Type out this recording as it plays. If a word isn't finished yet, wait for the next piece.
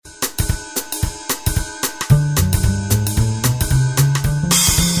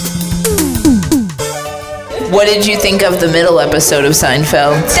What did you think of the middle episode of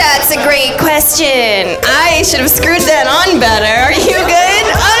Seinfeld? That's a great question. I should have screwed that on better. Are you good?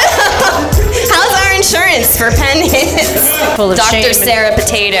 Oh, no. How's our insurance for pen hits? Full of Dr. Sarah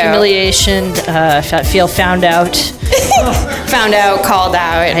Potato. Humiliation. I feel found out. Found out, called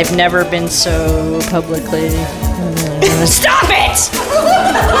out. I've never been so publicly. Stop it!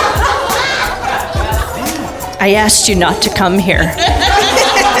 I asked you not to come here.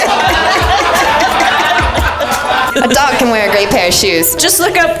 A dog can wear a great pair of shoes. Just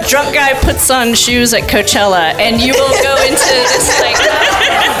look up drunk guy puts on shoes at Coachella, and you will go into this like...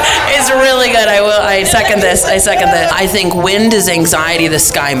 It's really good. I second this. I think wind is anxiety the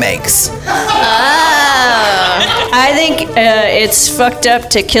sky makes. Oh. I think it's fucked up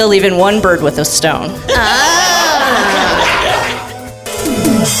to kill even one bird with a stone.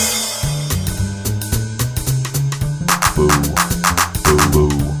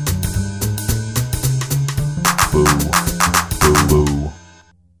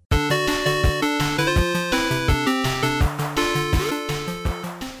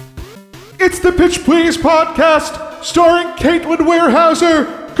 It's the Pitch Please podcast, starring Caitlin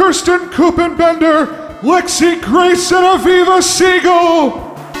Weierhauser, Kirsten Kuppenbender, Lexie Grace, and Aviva Siegel.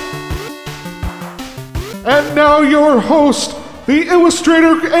 And now your host, the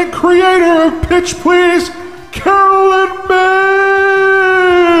illustrator and creator of Pitch Please, Carolyn May.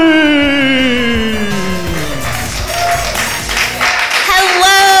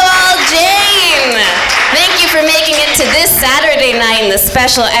 Hello, all Jane. Thank you for making it to this Saturday night in the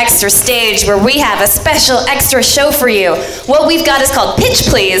special extra stage where we have a special extra show for you. What we've got is called Pitch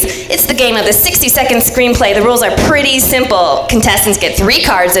Please. It's the game of the 60-second screenplay. The rules are pretty simple. Contestants get 3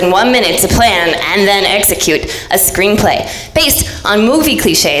 cards in 1 minute to plan and then execute a screenplay based on movie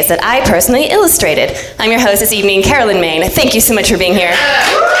cliches that I personally illustrated. I'm your host this evening, Carolyn Main. Thank you so much for being here.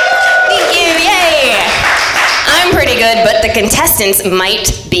 Thank you, yay! I'm pretty good, but the contestants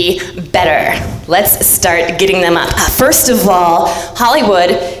might be better. Let's start getting them up. First of all,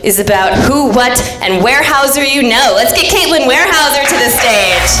 Hollywood is about who, what, and Weierhauser you know. Let's get Caitlin Weierhauser to the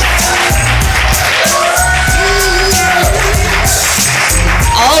stage.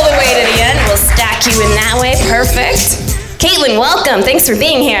 All the way to the end. We'll stack you in that way. Perfect. Caitlin, welcome. Thanks for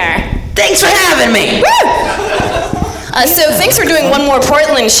being here. Thanks for having me. Woo! So thanks for doing one more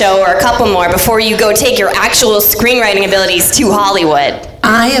Portland show or a couple more before you go take your actual screenwriting abilities to Hollywood.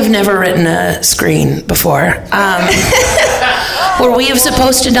 I have never written a screen before. Were we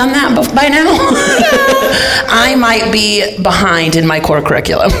supposed to done that by now? I might be behind in my core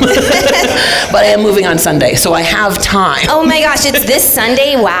curriculum. But I am moving on Sunday, so I have time. Oh my gosh, it's this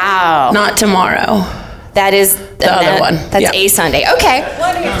Sunday? Wow. Not tomorrow. That is the other one. That's yeah. a Sunday. Okay.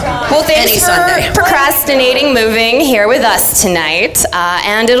 Well, thanks for Sunday. procrastinating moving here with us tonight.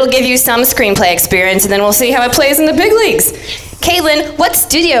 And it'll give you some screenplay experience, and then we'll see how it plays in the big leagues. Caitlin, what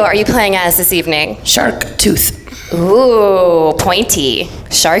studio are you playing as this evening? Shark Tooth. Ooh, pointy,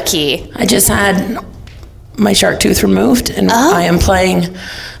 sharky. I just had my shark tooth removed, and I am playing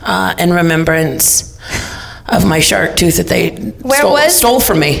in remembrance of my shark tooth that they stole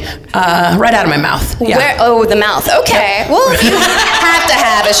from me, right out of my mouth. Yeah. Where? Oh, the mouth. Okay. Yep. Well, if you have to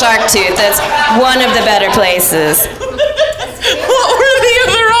have a shark tooth, that's one of the better places. What were the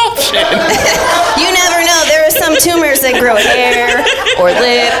other options? You never know. There are some tumors that grow hair or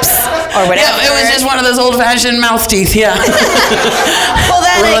lips or whatever. Yeah, it was just one of those old-fashioned mouth teeth. Yeah. Well,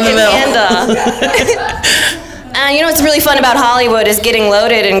 that I can handle. You know what's really fun about Hollywood is getting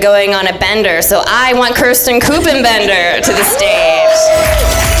loaded and going on a bender. So I want Kirsten Kuppenbender to the stage.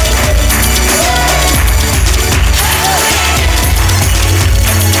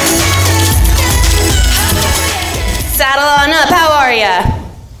 Saddle on up. How are ya?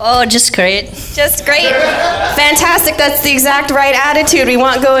 Oh, just great. Just great. Fantastic. That's the exact right attitude we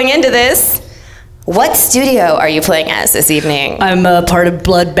want going into this. What studio are you playing as this evening? I'm a part of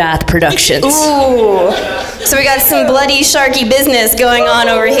Bloodbath Productions. Ooh. So we got some bloody, sharky business going on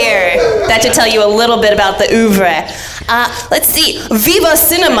over here. That should tell you a little bit about the oeuvre. Let's see. Viva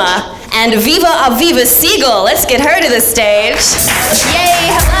Cinema and Viva Aviva Siegel. Let's get her to the stage.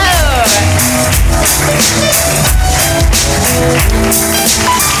 Yay, hello.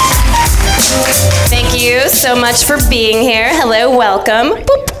 Thank you so much for being here. Hello, welcome.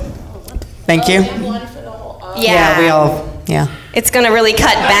 Boop. Thank you. Yeah. It's going to really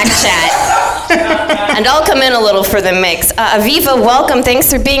cut back chat. And I'll come in a little for the mix. Aviva, welcome. Thanks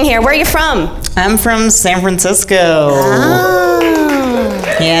for being here. Where are you from? I'm from San Francisco. Oh.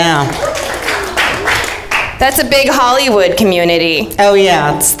 Yeah. That's a big Hollywood community. Oh,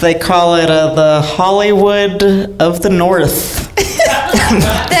 yeah. They call it the Hollywood of the North.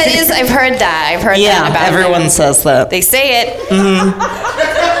 That is, I've heard that. I've heard that Yeah, about everyone them. says that. They say it.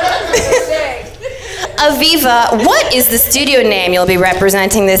 Aviva, what is the studio name you'll be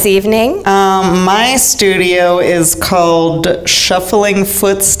representing this evening? My studio is called Shuffling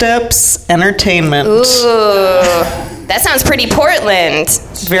Footsteps Entertainment. Ooh, that sounds pretty Portland.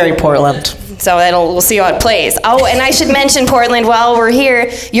 Very Portland. So we'll see how it plays. Oh, and I should mention, Portland, while we're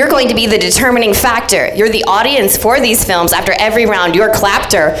here, you're going to be the determining factor. You're the audience for these films. After every round, your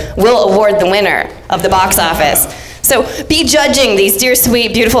clapter will award the winner of the box office. So be judging these dear,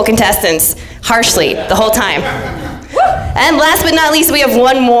 sweet, beautiful contestants harshly the whole time. And last but not least, we have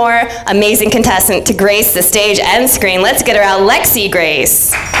one more amazing contestant to grace the stage and screen. Let's get her out, Lexie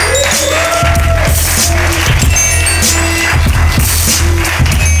Grace.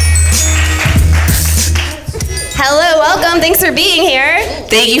 Hello, welcome. Thanks for being here.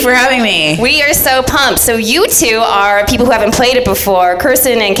 Thank you for having me. We are so pumped. So you two are people who haven't played it before.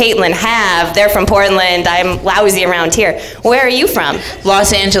 Kirsten and Caitlin have. They're from Portland. I'm lousy around here. Where are you from?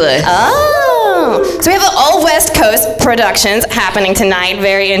 Los Angeles. Oh. So we have an all West Coast productions happening tonight.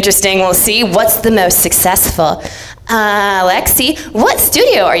 Very interesting. We'll see what's the most successful. Lexie, what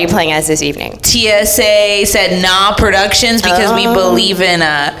studio are you playing as this evening? TSA said nah productions because we believe in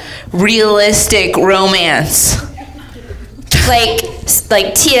realistic romance. Like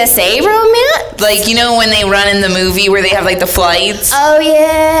TSA romance? Like, you know when they run in the movie where they have like the flights? Oh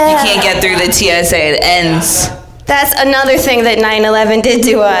yeah. You can't get through the TSA, it ends. That's another thing that 9/11 did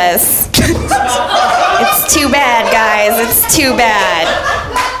to us. It's too bad, guys. It's too bad.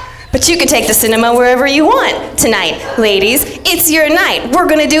 But you can take the cinema wherever you want tonight, ladies. It's your night. We're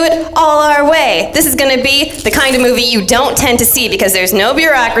gonna do it all our way. This is gonna be the kind of movie you don't tend to see because there's no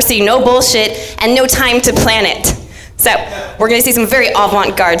bureaucracy, no bullshit, and no time to plan it. So, we're gonna see some very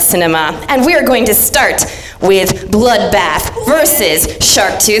avant-garde cinema, and we are going to start with Bloodbath versus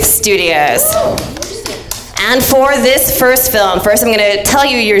Sharktooth Studios. And for this first film, first I'm going to tell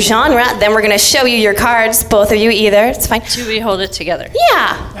you your genre, then we're going to show you your cards, both of you either. It's fine. Do we hold it together?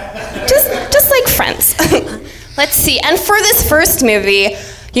 Yeah, just like friends. Let's see. And for this first movie,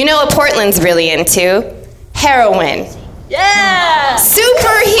 you know what Portland's really into? Heroin. Yeah!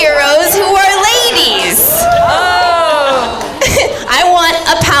 Superheroes who are ladies. Oh! I want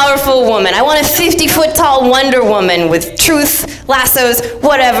a powerful woman. I want a 50-foot tall Wonder Woman with truth, lassos,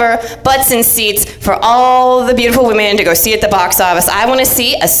 whatever, butts and seats for all the beautiful women to go see at the box office. I want to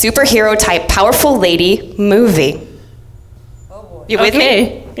see a superhero type powerful lady movie. You with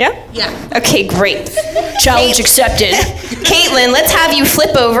me? Yeah? Yeah. Okay, great. Challenge accepted. Caitlin, let's have you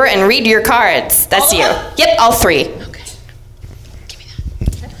flip over and read your cards. That's you. Yep, all three. Okay. Give me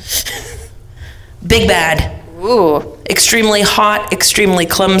that. Big bad. Ooh. Extremely hot, extremely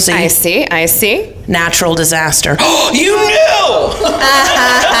clumsy. I see. Natural disaster. You knew!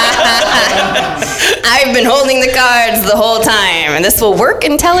 I've been holding the cards the whole time, and this will work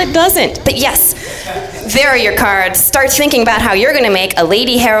until it doesn't. But yes, there are your cards. Start thinking about how you're going to make a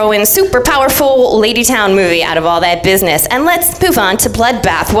lady heroine, super powerful Lady Town movie out of all that business. And let's move on to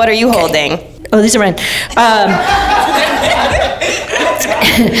Bloodbath. What are you holding? Oh, these are mine.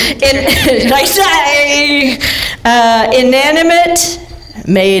 Inanimate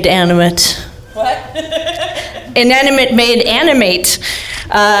made animate. What? Inanimate made animate.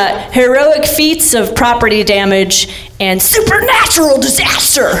 Heroic feats of property damage and supernatural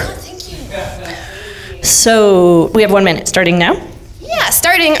disaster. Thank you. So we have 1 minute starting now. Yeah,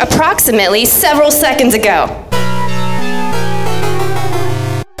 starting approximately several seconds ago.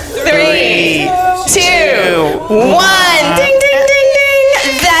 3, 2, 1. Ding, ding, ding, ding.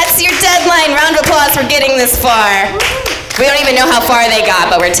 That's your deadline. Round of applause for getting this far. We don't even know how far they got,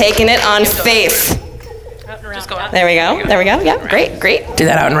 but we're taking it on faith. There we go. Yeah, great. Do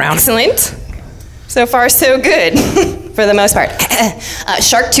that out and round. Excellent. So far, so good, for the most part.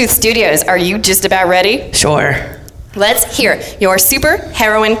 Sharktooth Studios, are you just about ready? Sure. Let's hear your super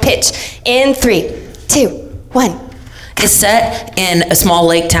heroine pitch in 3, 2, 1. It's set in a small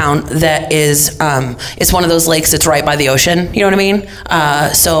lake town that is, it's one of those lakes that's right by the ocean, you know what I mean?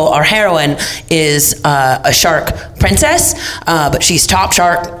 So our heroine is a shark princess, but she's top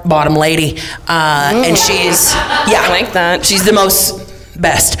shark, bottom lady, and she's, yeah. I like that. She's the most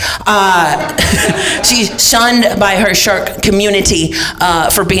best. She's shunned by her shark community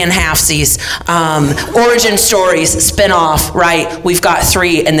for being halfsies. Origin stories, spin-off, right? We've got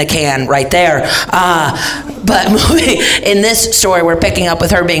 3 in the can right there. But in this story, we're picking up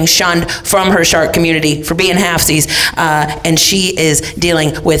with her being shunned from her shark community for being halfsies, and she is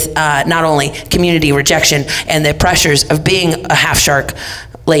dealing with not only community rejection and the pressures of being a half shark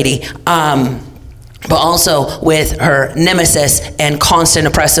lady, but also with her nemesis and constant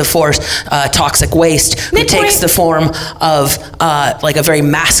oppressive force, toxic waste, who takes the form of like a very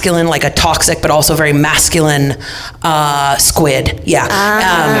masculine, like a toxic but also very masculine squid.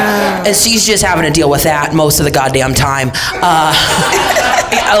 Yeah. And she's just having to deal with that most of the goddamn time.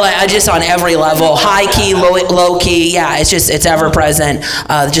 Just on every level, high key, low key. Yeah, it's ever present.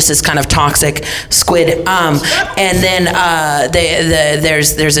 Just this kind of toxic squid. And then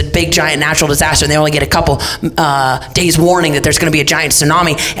there's a big giant natural disaster, and they only get a couple days warning that there's going to be a giant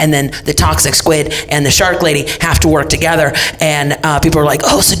tsunami, and then the toxic squid and the shark lady have to work together, and people are like,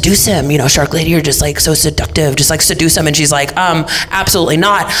 oh, seduce him, shark lady, you're just like so seductive, just like seduce him. And she's like, absolutely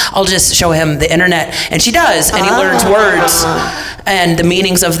not, I'll just show him the internet. And she does, and he learns words and the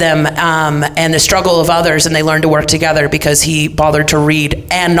meanings of them, and the struggle of others, and they learn to work together because he bothered to read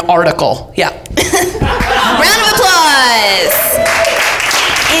an article. Yeah. Round of applause.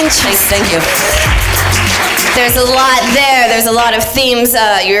 Interesting. Thank you. There's a lot there. There's a lot of themes.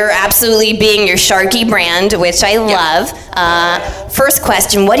 You're absolutely being your Sharky brand, which I love. First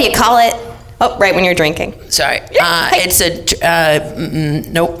question, what do you call it? Oh, right when you're drinking. Sorry. It's a,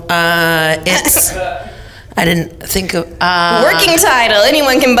 nope. It's, I didn't think of, working title.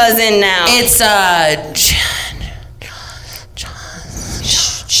 Anyone can buzz in now. It's,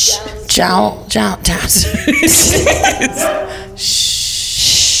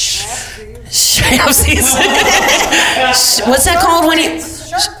 what's that called when you?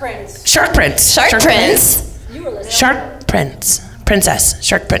 Shark Prince. Shark Prince. Shark Prince. Shark Prince. Princess.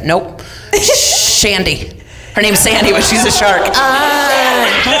 Shark Prince. Nope. Shandy. Her name's Sandy, but she's a shark.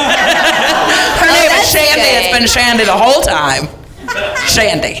 Her name is Shandy. Okay. It's been Shandy the whole time.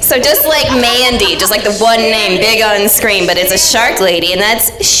 Shandy. So just like Mandy, just like the one name, big on screen, but it's a shark lady, and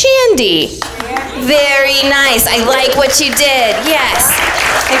that's Shandy. Very nice. I like what you did. Yes.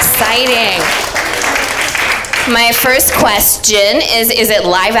 Exciting. My first question is it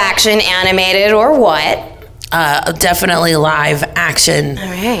live action, animated, or what? Definitely live action. All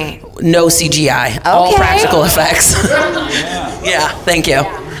right. No CGI. Okay. All practical effects. Yeah, thank you.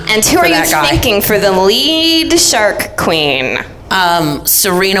 And who are you thinking for the lead shark queen?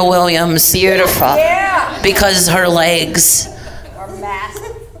 Serena Williams. Beautiful. Yeah. Because her legs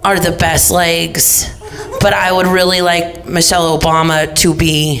are the best legs. But I would really like Michelle Obama to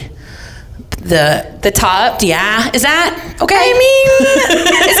be the top. Yeah, is that okay? I mean,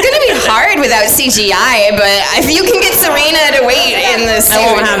 it's gonna be hard without CGI, but if you can get Serena to wait in the suit,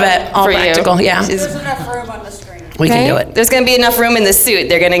 I won't have it all practical. Yeah, there's enough room on the screen. We can do it. There's gonna be enough room in the suit.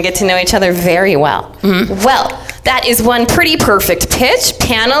 They're gonna get to know each other very well. Mm-hmm. Well, that is one pretty perfect pitch.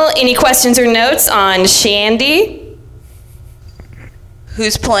 Panel, any questions or notes on Shandy?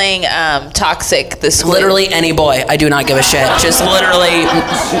 Who's playing Toxic the Squid? Literally any boy. I do not give a shit. Just literally,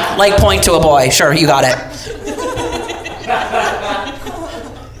 like, point to a boy. Sure, you got it.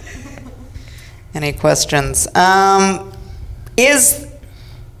 Any questions? Do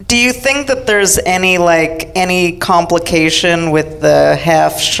you think that there's any complication with the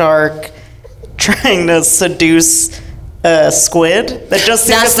half shark trying to seduce a squid? That's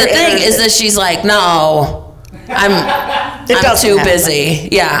the thing, is that she's like, no. I'm too busy.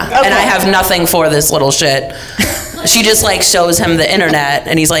 Yeah. Okay. And I have nothing for this little shit. She just like shows him the internet,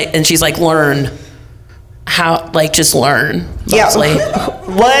 and she's like, learn how, like, just learn. Mostly. Yeah.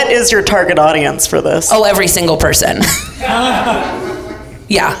 What is your target audience for this? Oh, every single person.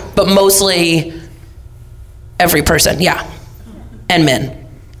 Yeah, but mostly every person. Yeah. And men.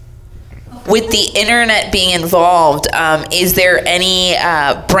 With the internet being involved, is there any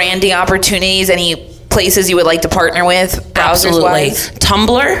branding opportunities, any places you would like to partner with? Absolutely.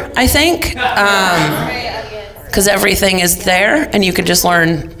 Tumblr, I think. Because everything is there, and you can just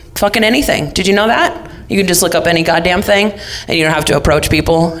learn fucking anything. Did you know that? You can just look up any goddamn thing, and you don't have to approach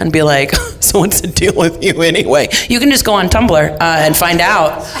people and be like, so what's the deal with you anyway? You can just go on Tumblr and find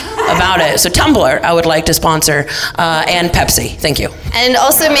out about it. So Tumblr, I would like to sponsor, and Pepsi. Thank you. And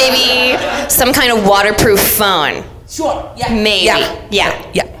also maybe some kind of waterproof phone. Sure. Yeah. Maybe. Yeah.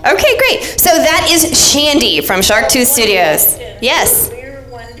 Okay, great. So that is Shandy from Shark Tooth Studios. Yes. We're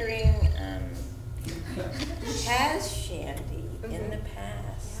wondering, has Shandy in the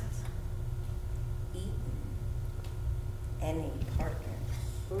past eaten any partners?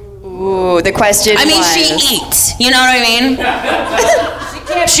 Ooh, the question I mean, was... she eats. You know what I mean?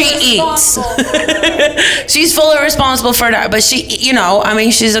 She eats. She's fully responsible for that. But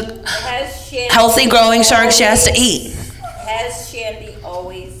she's a healthy, growing shark. She has to eat. Has Shandy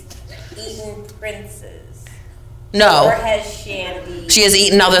always eaten princes? No. Or has Shandy... She has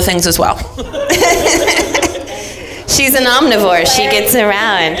eaten other things as well. She She's an omnivore. She gets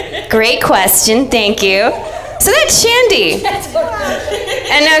around. Great question. Thank you. So that's Shandy.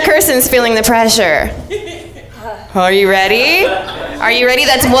 And now Kirsten's feeling the pressure. Are you ready? Are you ready?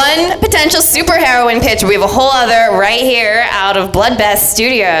 That's one potential superheroine pitch. We have a whole other right here out of Bloodbath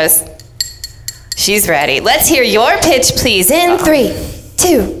Studios. She's ready. Let's hear your pitch, please. In 3,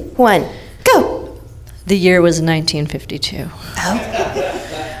 2, 1, go. The year was 1952.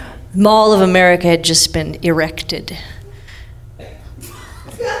 Mall of America had just been erected.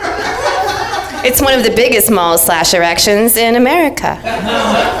 It's one of the biggest malls/erections in America.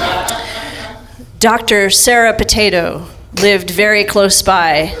 Dr. Sarah Potato lived very close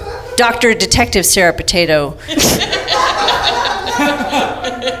by. Dr. Detective Sarah Potato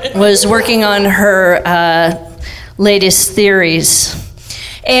was working on her latest theories.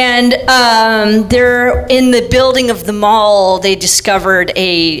 And they're in the building of the mall, they discovered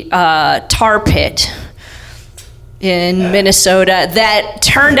a tar pit in Minnesota that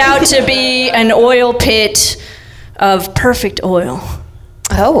turned out to be an oil pit of perfect oil.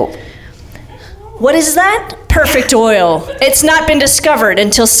 Oh. What is that? Perfect oil. It's not been discovered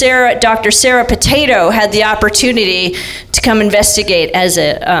until Dr. Sarah Potato had the opportunity to come investigate as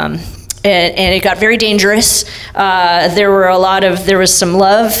and it got very dangerous. There was some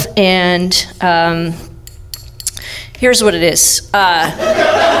love, and here's what it is.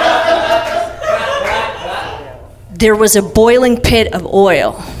 There was a boiling pit of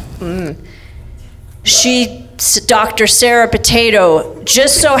oil. Dr. Sarah Potato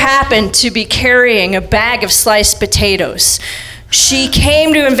just so happened to be carrying a bag of sliced potatoes. She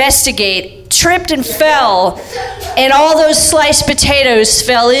came to investigate, tripped and fell, and all those sliced potatoes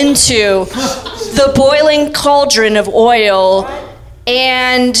fell into the boiling cauldron of oil,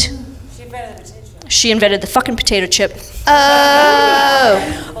 and she invented the fucking potato chip.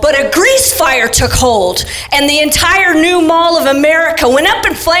 Oh. But a grease fire took hold, and the entire new Mall of America went up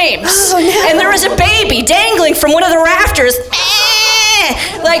in flames. Oh, no. And there was a baby dangling from one of the rafters,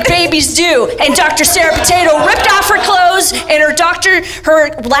 like babies do. And Dr. Sarah Potato ripped off her clothes and her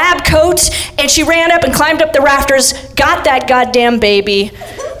lab coat, and she ran up and climbed up the rafters, got that goddamn baby,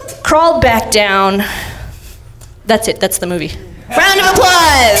 crawled back down. That's it. That's the movie. Round of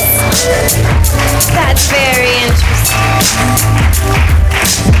applause. That's very interesting.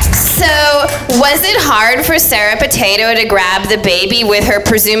 So, was it hard for Sarah Potato to grab the baby with her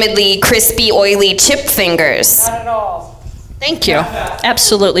presumably crispy, oily chip fingers? Not at all. Thank you.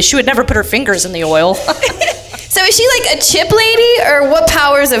 Absolutely. She would never put her fingers in the oil. So is she like a chip lady, or what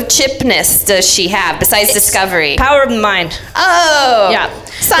powers of chipness does she have besides discovery? Power of the mind. Oh. Yeah.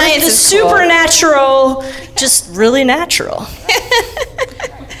 Science the is cool. Supernatural, just really natural.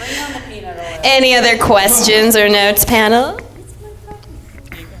 Any other questions or notes, panel?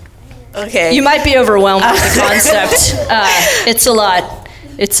 Okay. You might be overwhelmed with the concept. It's a lot.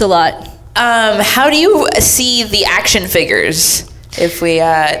 It's a lot. How do you see the action figures? If we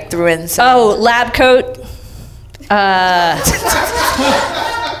threw in some. Oh, lab coat,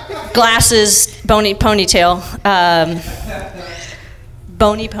 glasses, bony ponytail.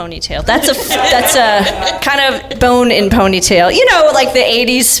 Bony ponytail. That's a kind of bone in ponytail. You know, like the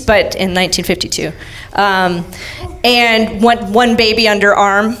 80s, but in 1952. And one baby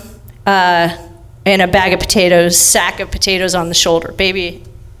underarm, and a bag of potatoes, sack of potatoes on the shoulder. Baby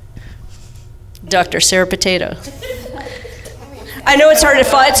Dr. Sarah Potato. I know it's hard to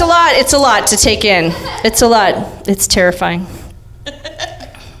follow. It's a lot to take in. It's a lot. It's terrifying.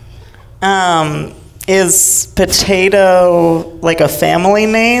 Is Potato like a family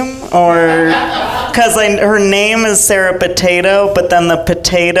name, or because her name is Sarah Potato, but then the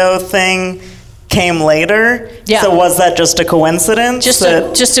potato thing came later? Yeah. So was that just a coincidence? Just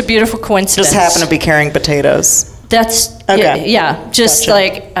a beautiful coincidence. Just happened to be carrying potatoes. That's okay. Yeah. Just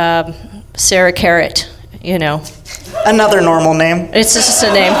Gotcha. like Sarah Carrot. You know. Another normal name. It's just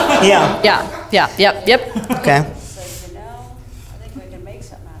a name. Yeah. Yeah. Yep. Okay.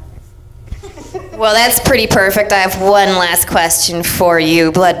 Well, that's pretty perfect. I have one last question for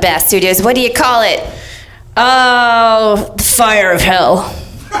you, Bloodbath Studios. What do you call it? Oh, the fire of hell.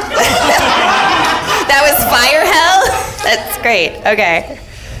 That was fire hell? That's great. Okay.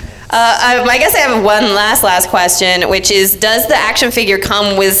 I guess I have one last question, which is, does the action figure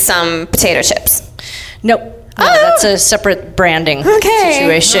come with some potato chips? Nope. No, that's a separate branding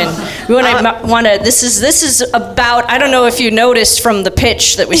situation. We want to. This is about. I don't know if you noticed from the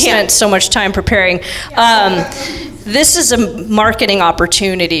pitch that we spent so much time preparing. This is a marketing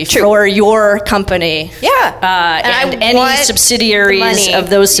opportunity for your company. Yeah. And any subsidiaries of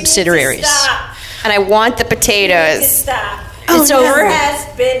those subsidiaries. Stop. And I want the potatoes. Stop. It's over. It has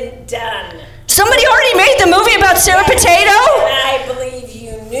been done. Somebody already made the movie about Sarah Potato? And I believe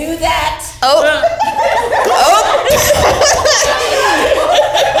you knew that. Oh.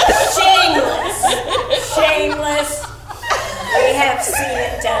 Shameless. We have seen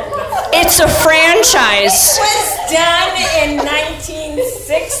it done before. It's a franchise. It was done in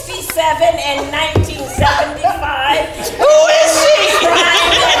 1967 and 1975. Who is she?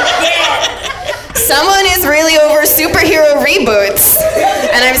 Someone is really over superhero reboots.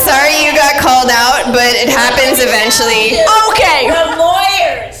 And I'm sorry you got called out, but it happens eventually. Okay. The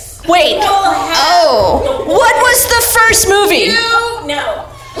lawyers. Wait. Oh. What was the first movie? You know.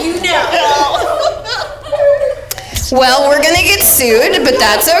 Well, we're gonna get sued, but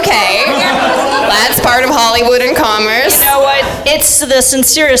that's okay. That's part of Hollywood and commerce. You know what? It's the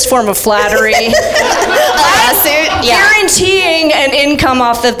sincerest form of flattery. A lawsuit? Yeah. Guaranteeing an income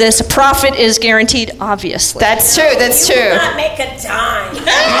off of this. A profit is guaranteed, obviously. That's true, that's true. Not make a dime.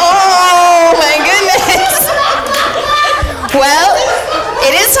 Oh my goodness. Well,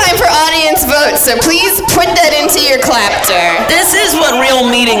 it is time for audience votes, so please put that into your clapter. This is what real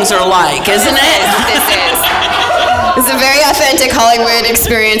meetings are like, isn't it? This is. It's a very authentic Hollywood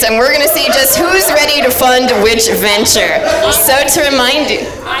experience, and we're going to see just who's ready to fund which venture. So to remind you,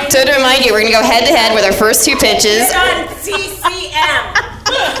 we're going to go head-to-head with our first two pitches. It's on CCM.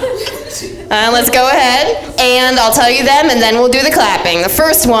 Let's go ahead, and I'll tell you them, and then we'll do the clapping. The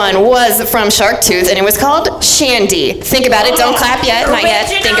first one was from Shark Tooth, and it was called Shandy. Think about it. Don't clap yet. Not yet.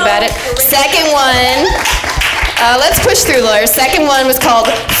 Think about it. Second one, let's push through, lawyers. Second one was called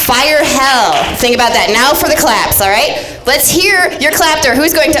Fire Hell. Think about that. Now for the claps, all right? Let's hear your clapter.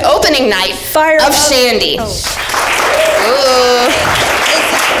 Who's going to opening night of Shandy? Ooh.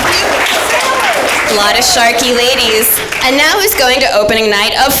 A lot of sharky ladies. And now who's going to opening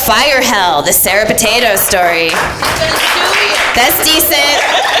night of Fire Hell, the Sarah Potato story? That's decent.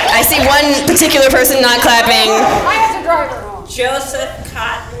 I see one particular person not clapping. I have to drive her home. Joseph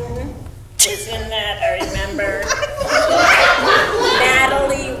Cotton is in that, I remember.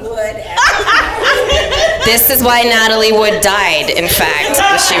 Natalie Wood. This is why Natalie Wood died, in fact.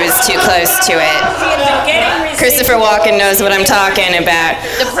 She was too close to it. Christopher Walken knows what I'm talking about.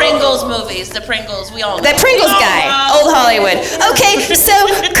 The Pringles movies, the Pringles, we all know. That Pringles guy, old Hollywood. Okay, so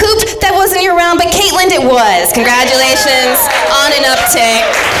Coop, that wasn't your round, but Caitlin, it was. Congratulations on an uptick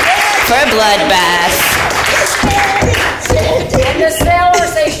for a bloodbath. And the sailor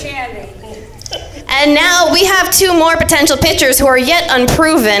say Shandy. And now we have two more potential pitchers who are yet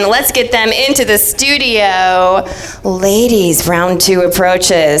unproven. Let's get them into the studio. Ladies, round two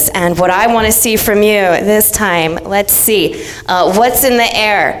approaches. And what I want to see from you this time, let's see. What's in the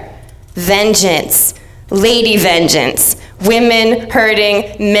air? Vengeance. Lady vengeance. Women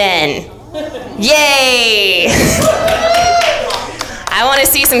hurting men. Yay! I want to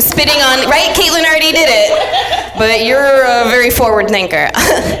see some spitting on, right? Caitlin already did it, but you're a very forward thinker.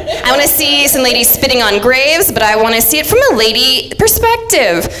 I want to see some ladies spitting on graves, but I want to see it from a lady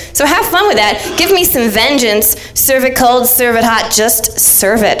perspective. So have fun with that. Give me some vengeance. Serve it cold, serve it hot, just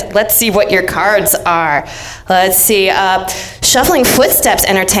serve it. Let's see what your cards are. Let's see, Shuffling Footsteps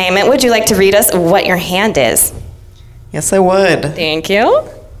Entertainment. Would you like to read us what your hand is? Yes, I would. Thank you.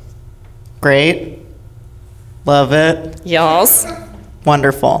 Great. Love it. Y'alls.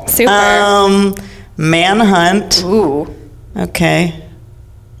 Wonderful. Super. Manhunt. Ooh. Okay.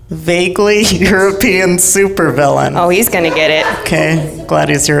 Vaguely European supervillain. Oh, he's gonna get it. Okay. Glad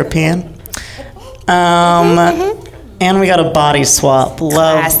he's European. And we got a body swap. Love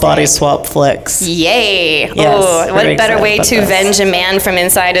Classic. body swap flicks. Yay! Yes, Oh, what very a better way to excited about avenge a man from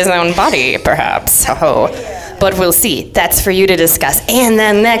inside his own body, perhaps. Oh, but we'll see. That's for you to discuss. And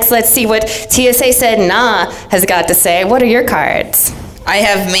then next, let's see what TSA said nah has got to say. What are your cards? I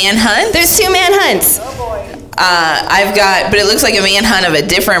have manhunt. There's two manhunts. I've got, but it looks like a manhunt of a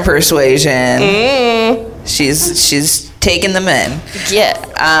different persuasion. She's taking them in. Yeah.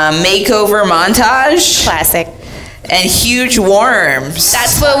 Makeover montage. Classic. And huge worms.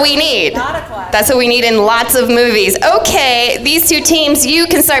 That's what we need. That's what we need in lots of movies. Okay, these two teams, you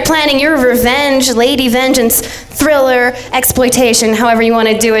can start planning your revenge, lady vengeance, thriller, exploitation, however you want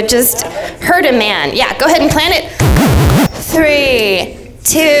to do it. Just hurt a man. Yeah, go ahead and plan it. 3,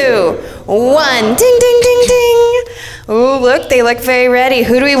 2, 1. Ding, ding, ding, ding. Ooh, look, they look very ready.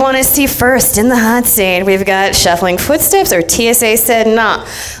 Who do we want to see first in the hot seat? We've got Shuffling Footsteps or TSA said nah.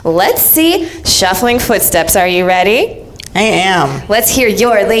 Let's see Shuffling Footsteps. Are you ready? I am. Let's hear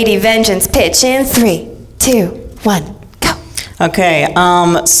your lady vengeance pitch in 3, 2, 1, go. Okay,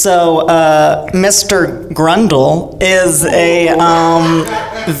 so Mr. Grundle is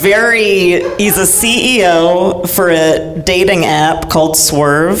he's a CEO for a dating app called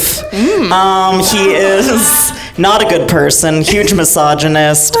Swerve. He is not a good person, huge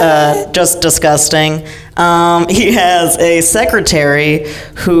misogynist, just disgusting. He has a secretary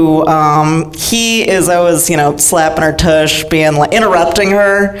who he is always, slapping her tush, being like interrupting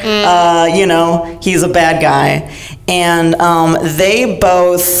her. He's a bad guy. And they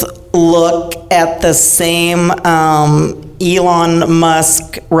both look at the same Elon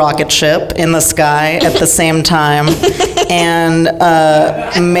Musk rocket ship in the sky at the same time and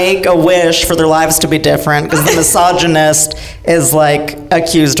make a wish for their lives to be different, because the misogynist is like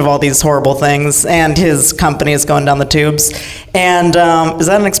accused of all these horrible things and his company is going down the tubes. And is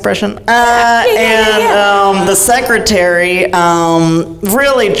that an expression? The secretary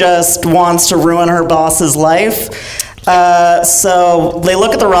really just wants to ruin her boss's life. So they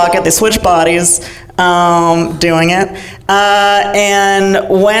look at the rocket, they switch bodies, doing it. And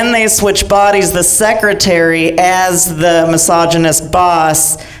when they switch bodies, the secretary, as the misogynist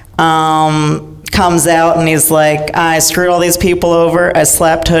boss, comes out and he's like, I screwed all these people over, I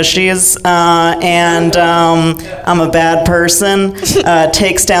slapped tushies, and I'm a bad person,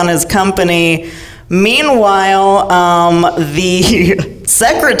 takes down his company. Meanwhile, the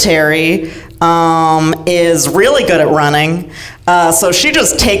secretary is really good at running, so she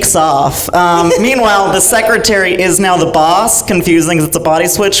just takes off. Meanwhile, the secretary is now the boss, confusing because it's a body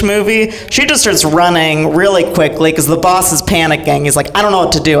switch movie. She just starts running really quickly because the boss is panicking. He's like, I don't know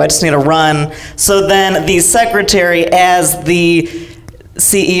what to do, I just need to run. So then the secretary, as the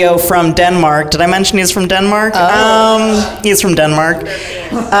CEO from Denmark, did I mention he's from Denmark? He's from Denmark.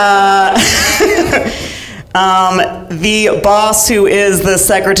 The boss, who is the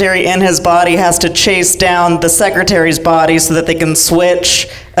secretary in his body, has to chase down the secretary's body so that they can switch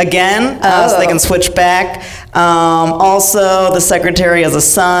again, so they can switch back. Also, the secretary has a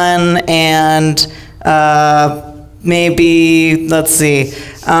son, and maybe, let's see,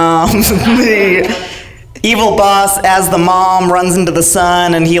 the evil boss, as the mom, runs into the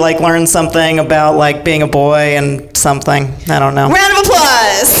son, and he learns something about being a boy and something. I don't know. Round of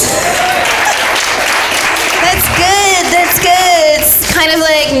applause. That's good. That's good. It's kind of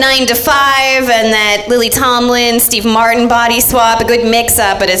like 9 to 5 and that Lily Tomlin, Steve Martin body swap, a good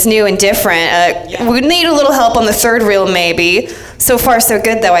mix-up, but it's new and different. We need a little help on the third reel, maybe. So far, so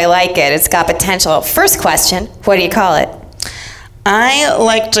good, though. I like it. It's got potential. First question, what do you call it? I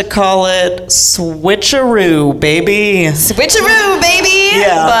like to call it switcheroo, baby. Switcheroo, baby!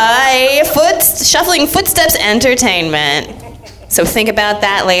 Yeah. By Shuffling Footsteps Entertainment. So think about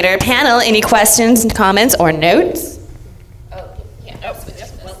that later. Panel, any questions, comments, or notes?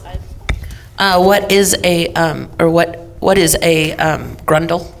 What is a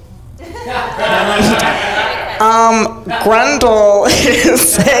grundle? Grundle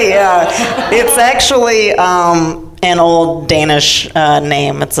is it's actually an old Danish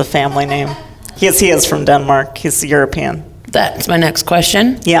name. It's a family name. He is from Denmark. He's European. That's my next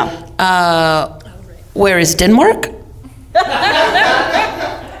question. Yeah. Where is Denmark?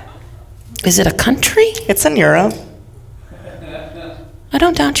 Is it a country? It's in Europe. I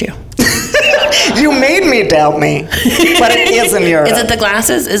don't doubt you. You made me doubt me, but it is in Europe. Is it the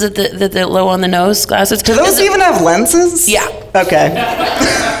glasses? Is it the low on the nose glasses? Do those even have lenses? Yeah. Okay.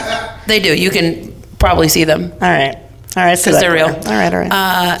 They do. You can probably see them. All right. Because they're real. All right.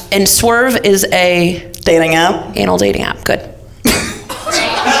 And Swerve is a dating app. Anal dating app. Good.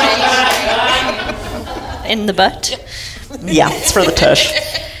 In the butt. Yeah, it's for the tush.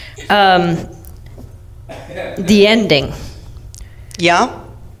 The ending. Yeah.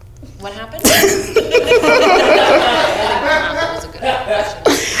 What happened?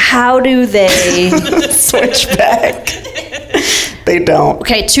 How do they switch back? They don't.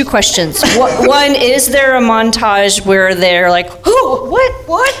 Okay, 2 questions. One, is there a montage where they're like, "Who?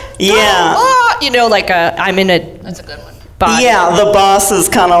 What? Yeah. I'm in a." That's a good one. Body. Yeah, the boss is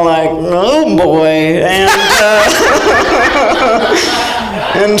kind of like, oh boy, and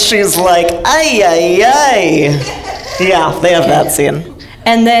and she's like, ay, ay, ay. Yeah, they have that scene.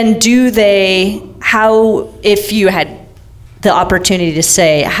 And then if you had the opportunity to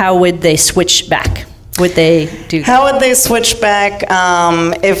say, how would they switch back? Would they do? How would they switch back?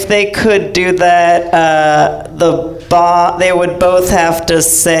 If they could do that, they would both have to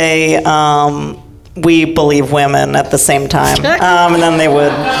say, we believe women at the same time. And then they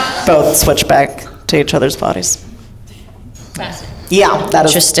would both switch back to each other's bodies. Yeah, that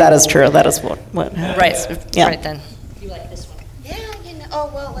is true. That is what happens. Right. Yeah. Right then. You like this one? Yeah,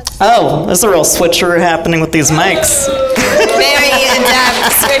 Oh, there's a real switcheroo happening with these mics. Very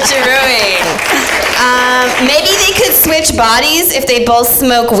adept switcherooing. Maybe they could switch bodies if they both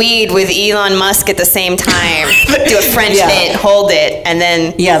smoke weed with Elon Musk at the same time. Do a French hit, hold it, and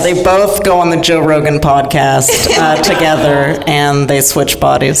then... Yeah, they both go on the Joe Rogan podcast together, and they switch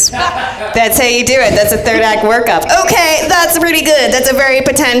bodies. That's how you do it. That's a third act workup. Okay, that's pretty good. That's a very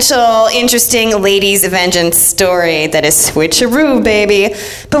potential, interesting ladies' vengeance story that is switcheroo, baby.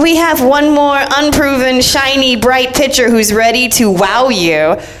 But we have one more unproven, shiny, bright pitcher who's ready to wow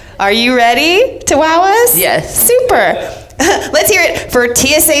you. Are you ready to wow us? Yes. Super. Let's hear it for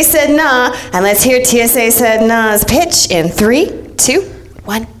TSA Said Nah, and let's hear TSA Said Nah's pitch in 3, 2,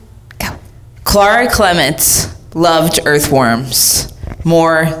 1, go. Clara Clements loved earthworms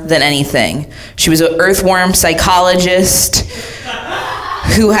more than anything. She was an earthworm psychologist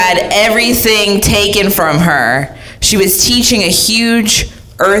who had everything taken from her. She was teaching a huge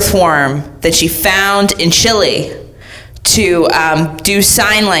earthworm that she found in Chile to do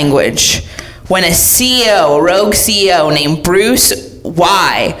sign language when a CEO, a rogue CEO named Bruce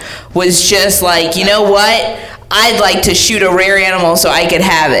Y, was just like, you know what? I'd like to shoot a rare animal so I could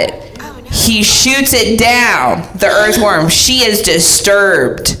have it. Oh, no. He shoots it down, the earthworm. She is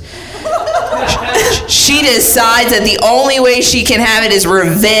disturbed. She decides that the only way she can have it is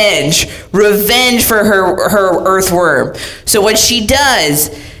revenge for her earthworm. So what she does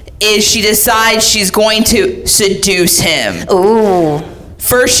is she decides she's going to seduce him. Ooh.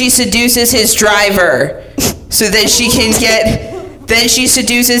 First she seduces his driver so that she can then she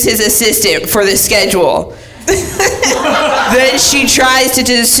seduces his assistant for the schedule. Then she tries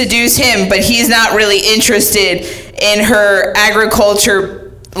to seduce him, but he's not really interested in her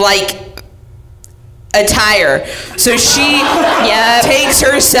agriculture attire. So she takes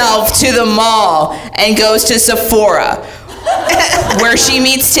herself to the mall and goes to Sephora, where she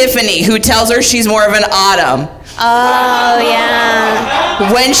meets Tiffany, who tells her she's more of an autumn. Oh,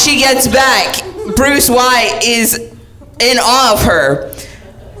 yeah. When she gets back, Bruce Y is in awe of her.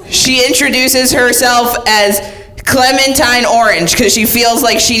 She introduces herself as Clementine Orange because she feels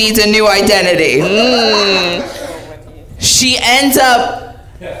like she needs a new identity. She ends up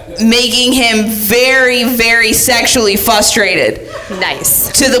making him very, very sexually frustrated. Nice.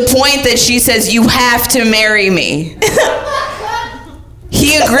 To the point that she says, "You have to marry me."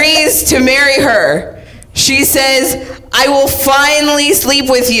 He agrees to marry her. She says, "I will finally sleep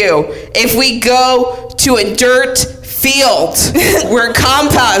with you if we go to a dirt field where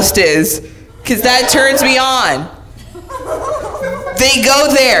compost is, because that turns me on." They go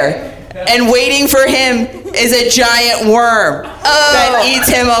there, and waiting for him is a giant worm that eats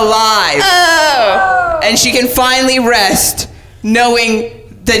him alive. And she can finally rest knowing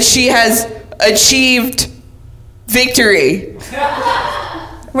that she has achieved victory.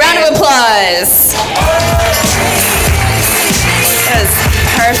 Round of applause. That was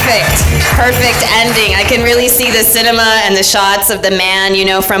perfect ending. I can really see the cinema and the shots of the man,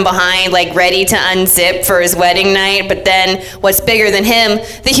 from behind, ready to unzip for his wedding night. But then what's bigger than him?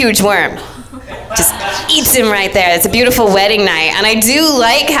 The huge worm. Just eats him right there. It's a beautiful wedding night. And I do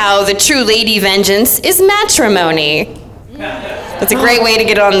like how the true lady vengeance is matrimony. That's a great way to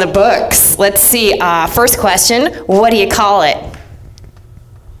get on the books. Let's see. First question, what do you call it?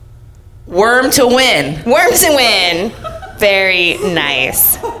 Worm to win. Worm to win. Very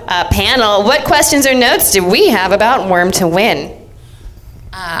nice. Panel, what questions or notes do we have about Worm to Win?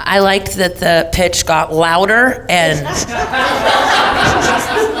 I liked that the pitch got louder and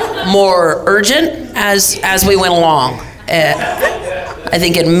more urgent as we went along. I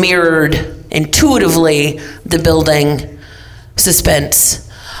think it mirrored intuitively the building suspense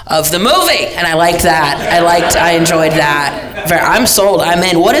of the movie, and I liked that. I enjoyed that. I'm sold. I'm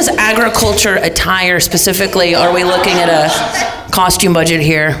in. What is agriculture attire specifically? Are we looking at a costume budget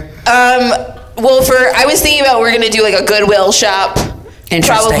here? Well, I was thinking about we're gonna do a Goodwill shop.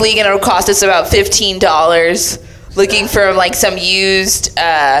 Probably gonna cost us about $15. Looking for some used.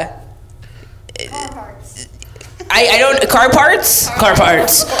 I don't car parts. Car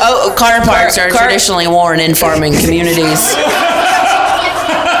parts. Oh, car parts are traditionally worn in farming communities.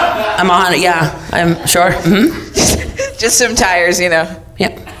 I'm on it. Yeah, I'm sure. Mm-hmm. Just some tires, Yep.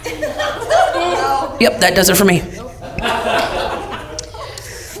 Yep, that does it for me.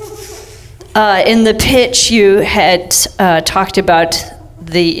 In the pitch, you had talked about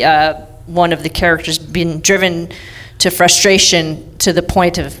the one of the characters being driven to frustration to the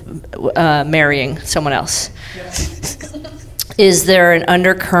point of marrying someone else. Is there an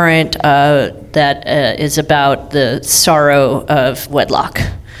undercurrent that is about the sorrow of wedlock?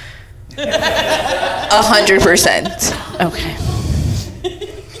 100%. Okay.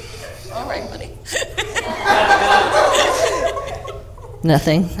 All right, buddy.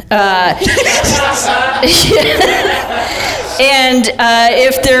 Nothing. And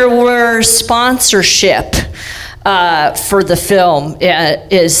if there were sponsorship for the film,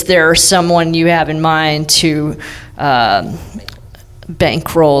 is there someone you have in mind to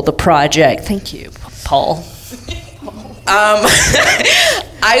bankroll the project? Thank you, Paul.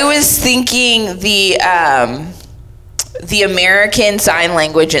 I was thinking the American Sign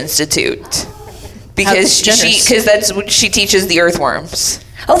Language Institute, because that's what she teaches the earthworms.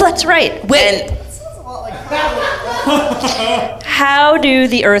 Oh, that's right. Wait. And how do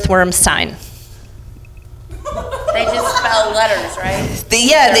the earthworms sign? They just spell letters, right? they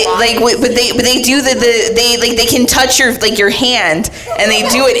do they can touch your hand, and they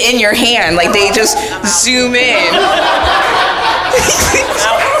do it in your hand, like they just zoom in.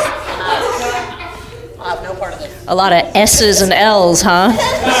 A lot of S's and L's, huh?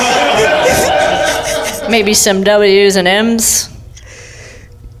 Maybe some W's and M's.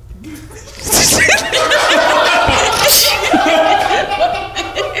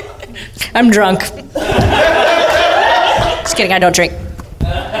 I'm drunk. Just kidding, I don't drink.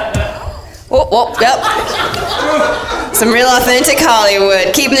 Whoa, yep. Some real authentic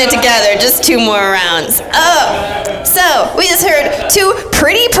Hollywood, keeping it together. Just 2 more rounds. Oh, so we just heard 2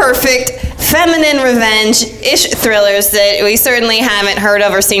 pretty perfect feminine revenge-ish thrillers that we certainly haven't heard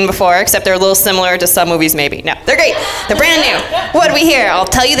of or seen before, except they're a little similar to some movies maybe. No, they're great. They're brand new. What do we hear? I'll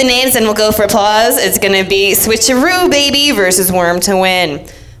tell you the names and we'll go for applause. It's gonna be Switcheroo Baby versus Worm to Win.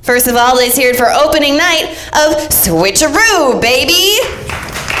 First of all, let's hear it for opening night of Switcheroo Baby.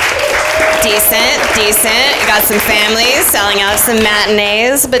 Decent. Got some families selling out some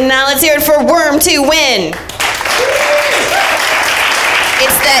matinees. But now let's hear it for Worm to Win.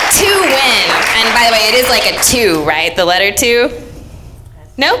 It's that 2 win. And by the way, it is like a 2, right? The letter 2?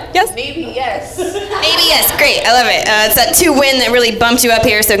 No? Yes? Maybe yes. Maybe yes. Great. I love it. It's that 2 win that really bumped you up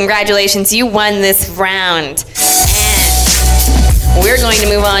here. So congratulations. You won this round. And we're going to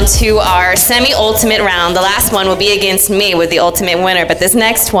move on to our semi-ultimate round. The last one will be against me with the ultimate winner. But this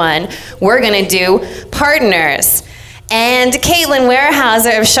next one, we're going to do partners. And Caitlin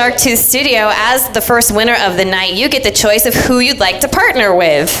Weierhauser of Shark Tooth Studio, as the first winner of the night, you get the choice of who you'd like to partner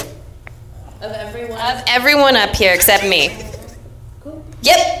with. Of everyone? Of everyone up here except me.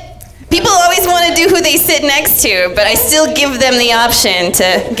 Yep. People always want to do who they sit next to, but I still give them the option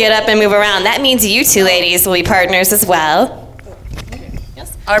to get up and move around. That means you 2 ladies will be partners as well.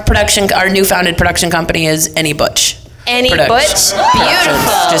 Our new founded production company is Any Butch. Any Butch?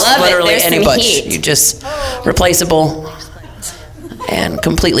 Beautiful. Just Love literally it. There's Any some Butch. heat. You just replaceable and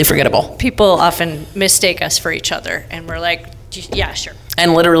completely forgettable. People often mistake us for each other, and we're like, yeah, sure.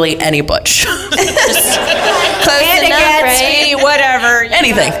 And literally Any Butch. Close And enough, right? whatever.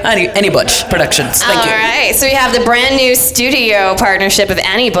 Anything. Any Butch Productions. Thank you. All right, so we have the brand new studio partnership of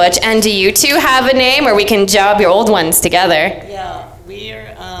Any Butch. And do you 2 have a name, or we can job your old ones together? Yeah, we're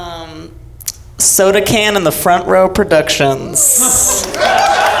Soda Can in the Front Row Productions.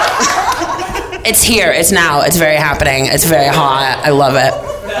 It's here. It's now. It's very happening. It's very hot. I love it.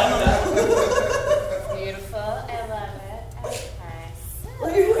 Beautiful. I love it. Okay.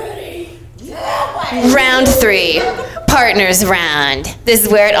 Are you ready? Yeah. Round 3. Partners round. This is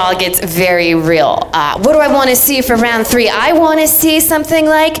where it all gets very real. What do I want to see for round 3? I want to see something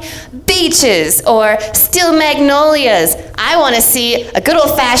like beaches or steel magnolias. I want to see a good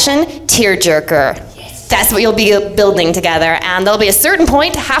old-fashioned tearjerker. That's what you'll be building together. And there'll be a certain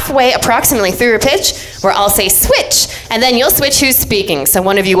point halfway approximately through your pitch where I'll say switch, and then you'll switch who's speaking. So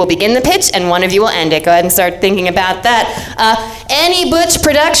one of you will begin the pitch and one of you will end it. Go ahead and start thinking about that. Any Butch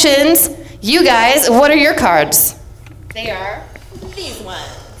Productions, you guys, what are your cards? They are these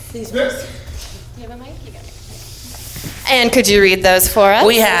ones. These ones. You have a mic? You got it. And could you read those for us?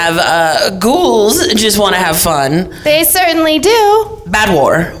 We have ghouls just want to have fun. They certainly do. Bad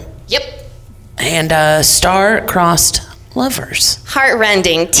War. Yep. And star-crossed lovers.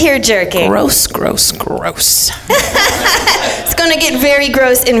 Heart-rending, tear-jerking. Gross. It's going to get very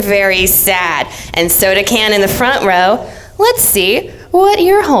gross and very sad. And Soda Can in the front row. Let's see what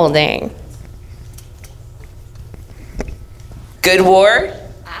you're holding. Good War.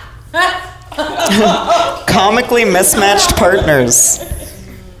 Comically mismatched partners.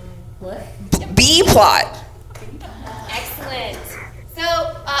 B plot. Excellent.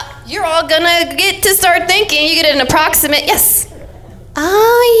 So, you're all gonna get to start thinking. You get an approximate, yes. Yeah,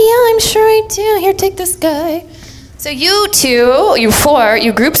 I'm sure I do. Here, take this guy. So you 2, you 4,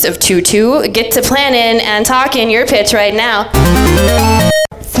 you groups of 2, get to plan in and talk in your pitch right now.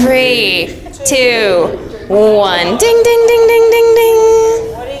 3, 2, 1. Ding, ding, ding, ding, ding, ding.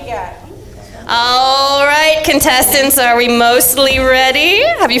 What do you got? All right, contestants, are we mostly ready?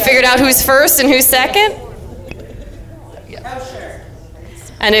 Have you figured out who's first and who's second?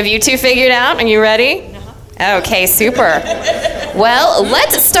 And have you two figured out? Are you ready? Okay, super. Well,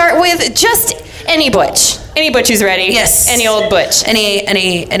 let's start with just any butch. Any butch who's ready. Yes. Any old butch.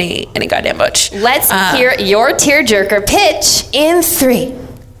 Any goddamn butch. Let's hear your tearjerker pitch in 3,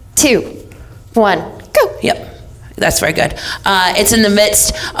 2, 1, go. Yep. That's very good. It's in the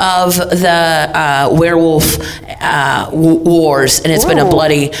midst of the werewolf wars, and it's been a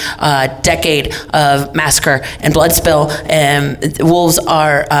bloody decade of massacre and blood spill. And wolves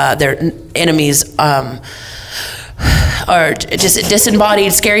are their enemies. Are just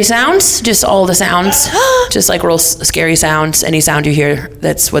disembodied scary sounds, just all the sounds, just like real scary sounds. Any sound you hear,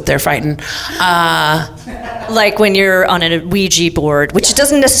 that's what they're fighting. Like when you're on a Ouija board, which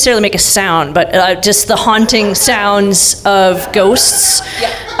doesn't necessarily make a sound, but just the haunting sounds of ghosts.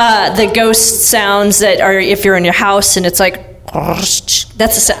 The ghost sounds that are if you're in your house and it's like,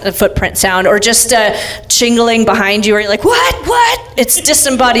 that's a footprint sound, or just jingling behind you, or you're like, what? It's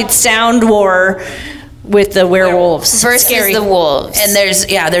disembodied sound war with the werewolves versus the wolves. And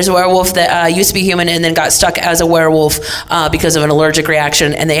there's a werewolf that used to be human and then got stuck as a werewolf because of an allergic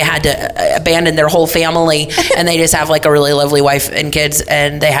reaction, and they had to abandon their whole family, and they just have like a really lovely wife and kids,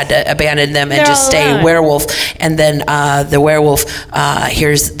 and they had to abandon them and just stay werewolf. And then the werewolf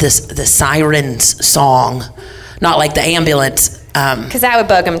hears the siren's song, not like the ambulance, because that would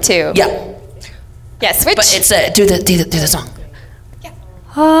bug him too. Yeah, switch. But it's do the song.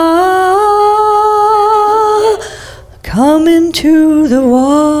 Come into the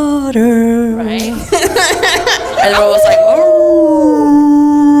water. Right. And the werewolf's like,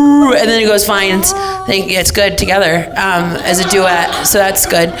 oh, and then it goes finds. It's good together as a duet, so that's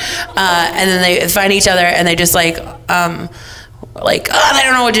good. And then they find each other, and they just they don't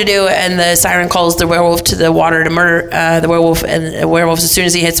know what to do. And the siren calls the werewolf to the water to murder the werewolf, and the werewolf, as soon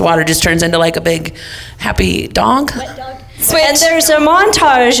as he hits the water, just turns into like a big happy dog. Switch. And there's a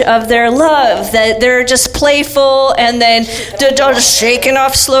montage of their love, that they're just playful, and then they're just shaking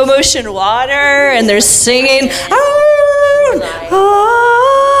off slow motion water, and they're singing, come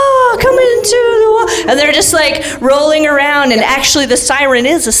into the water, and they're just like rolling around, and actually the siren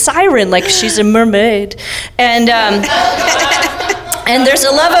is a siren, like she's a mermaid, and and there's a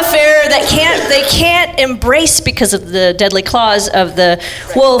love affair that they can't embrace because of the deadly claws of the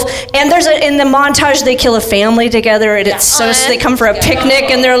wolf. And in the montage they kill a family together, and it's so they come for a picnic,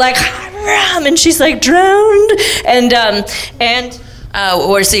 and they're like, and she's like drowned, and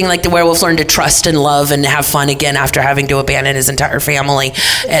we're seeing like the werewolf learn to trust and love and have fun again after having to abandon his entire family.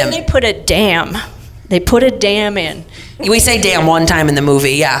 And they put a dam. They put a dam in. We say damn one time in the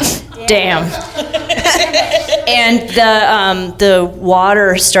movie, yeah. Damn. And the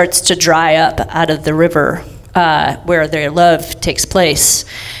water starts to dry up out of the river where their love takes place.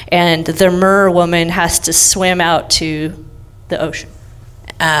 And the mer woman has to swim out to the ocean.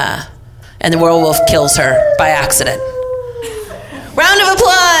 And the werewolf kills her by accident. Round of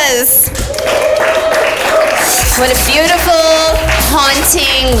applause. What a beautiful,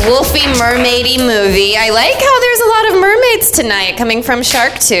 haunting, wolfy, mermaidy movie. I like how there's a lot of mermaids tonight coming from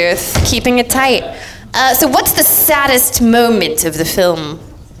Sharktooth, keeping it tight. So what's the saddest moment of the film?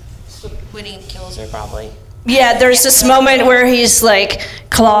 When he kills her, probably. Yeah, there's this moment where he's like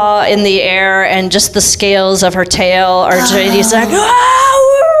claw in the air, and just the scales of her tail are he's like,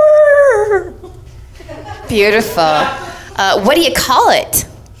 beautiful. What do you call it?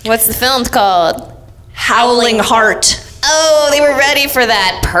 What's the film called? Howling Heart. Oh, they were ready for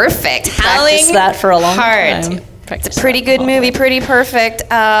that. Perfect. Practiced that for a long time. It's a pretty good movie, pretty perfect.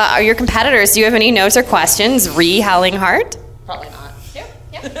 Are your competitors, do you have any notes or questions? Howling Heart? Probably not.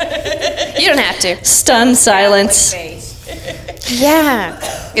 You don't have to. Stunned silence. Yeah.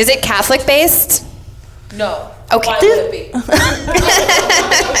 Is it Catholic based? No. Okay. Why would it be?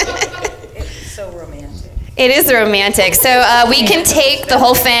 It's so romantic. It is romantic. So we can take the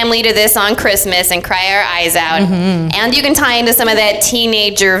whole family to this on Christmas and cry our eyes out. Mm-hmm. And you can tie into some of that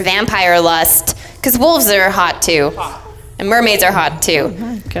teenager vampire lust, because wolves are hot too. And mermaids are hot too. Oh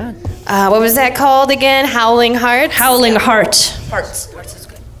my God. What was that called again? Howling Heart? Howling Heart. Hearts is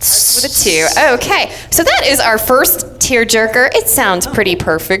good. With a 2. Okay. So that is our first tearjerker. It sounds pretty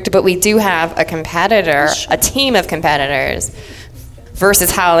perfect, but we do have a competitor, a team of competitors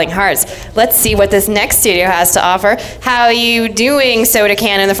versus Howling Hearts. Let's see what this next studio has to offer. How are you doing, Soda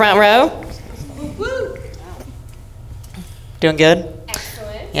Can in the front row? Woo. Doing good?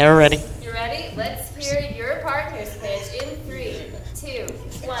 Excellent. Yeah, we're ready. You ready? Let's hear your partner's pitch in 3, 2,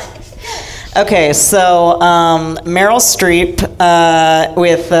 1. Okay, so Meryl Streep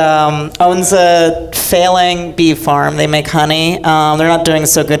owns a failing bee farm. They make honey. They're not doing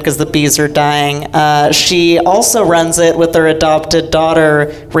so good because the bees are dying. She also runs it with their adopted daughter,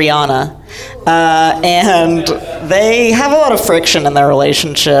 Rihanna. And they have a lot of friction in their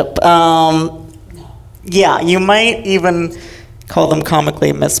relationship. Yeah, you might even call them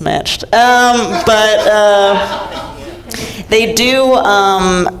comically mismatched. But they do,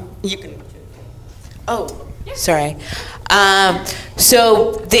 you can... Oh, sorry.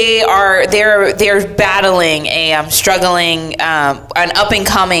 So they're battling a struggling, an up and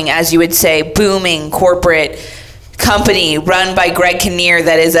coming, as you would say, booming corporate company run by Greg Kinnear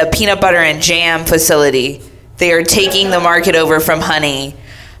that is a peanut butter and jam facility. They are taking the market over from honey.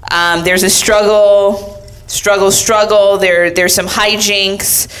 There's a struggle. There's some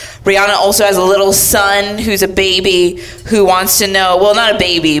hijinks. Rihanna also has a little son who's a baby who wants to know, well, not a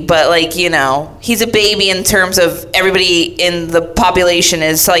baby, but like, you know, he's a baby in terms of everybody in the population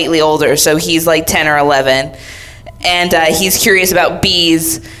is slightly older. So he's like 10 or 11. And he's curious about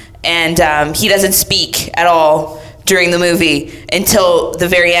bees. And he doesn't speak at all during the movie until the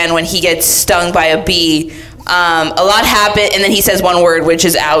very end when he gets stung by a bee. A lot happened, and then he says one word, which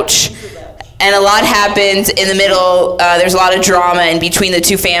is ouch. And a lot happens in the middle. There's a lot of drama in between the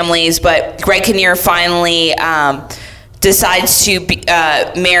two families, but Greg Kinnear finally decides to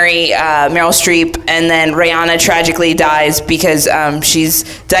marry Meryl Streep, and then Rihanna tragically dies because she's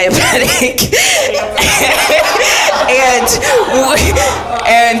diabetic.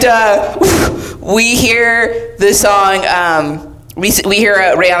 and we hear the song. We hear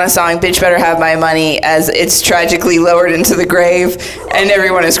a Rihanna song, "Bitch Better Have My Money," as it's tragically lowered into the grave, and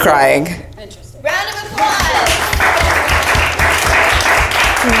everyone is crying. Round of applause.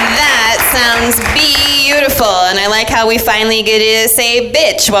 That sounds beautiful, and I like how we finally get to say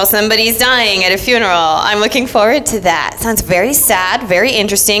bitch while somebody's dying at a funeral. I'm looking forward to that. Sounds very sad, very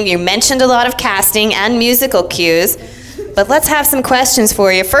interesting. You mentioned a lot of casting and musical cues, but let's have some questions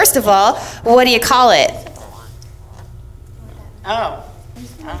for you. First of all, what do you call it? Oh.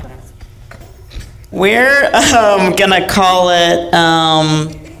 We're gonna call it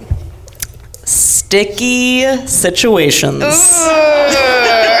sticky situations.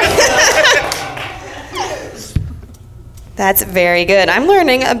 That's very good. I'm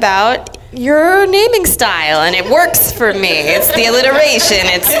learning about your naming style, and it works for me. It's the alliteration,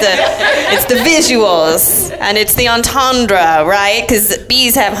 it's the visuals, and it's the entendre, right? Because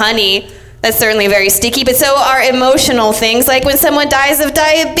bees have honey. That's certainly very sticky, but so are emotional things, like when someone dies of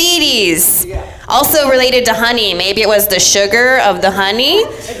diabetes. Also related to honey, maybe it was the sugar of the honey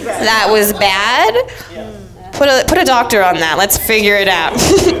that was bad. Put a doctor on that. Let's figure it out.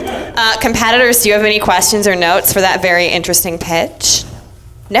 Competitors, do you have any questions or notes for that very interesting pitch?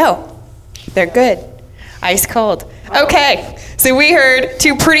 No. They're good. Ice cold. Okay, so we heard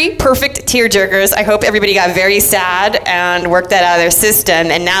two pretty perfect tearjerkers. I hope everybody got very sad and worked that out of their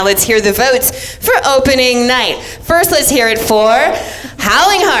system. And now let's hear the votes for opening night. First, let's hear it for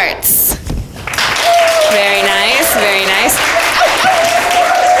Howling Hearts. Very nice, very nice.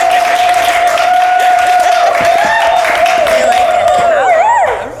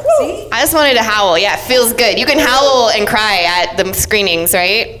 I just wanted to howl. Yeah, it feels good. You can howl and cry at the screenings,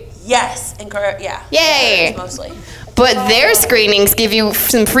 right? Yes, yeah. Yay! Mostly. But their screenings give you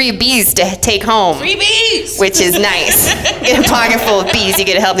some free bees to take home. Free bees! Which is nice. Get a pocket full of bees, you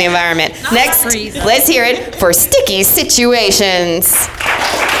get to help the environment. Next, let's hear it for Sticky Situations.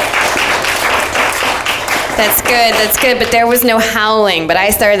 That's good, but there was no howling, but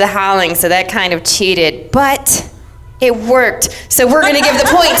I started the howling, so that kind of cheated. But it worked, so we're gonna give the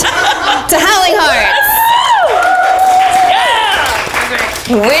point to Howling Hearts.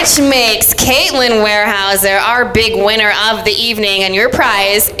 Which makes Caitlin Weierhauser our big winner of the evening, and your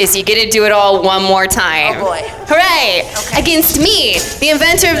prize is you get to do it all one more time. Oh boy. Hooray! Okay. Against me, the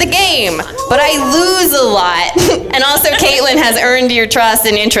inventor of the game. But I lose a lot. And also Caitlin has earned your trust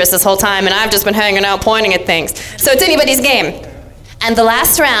and interest this whole time, and I've just been hanging out pointing at things. So it's anybody's game. And the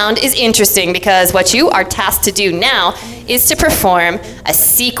last round is interesting because what you are tasked to do now is to perform a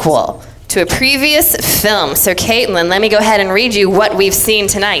sequel to a previous film. So Caitlin, let me go ahead and read you what we've seen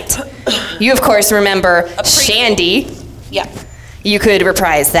tonight. You, of course, remember Shandy. Yeah. You could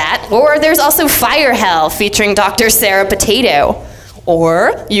reprise that. Or there's also Fire Hell featuring Dr. Sarah Potato.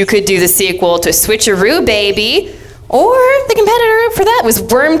 Or you could do the sequel to Switcheroo Baby. Or the competitor for that was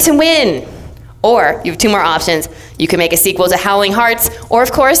Worm to Win. Or you have two more options. You could make a sequel to Howling Hearts. Or,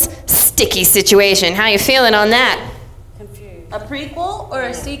 of course, Sticky Situation. How you feeling on that? A prequel or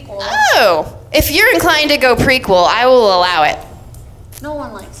a sequel? Oh, if you're inclined to go prequel, I will allow it. No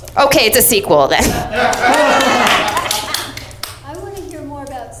one likes it. Okay, it's a sequel then.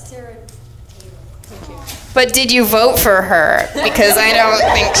 But did you vote for her? Because I don't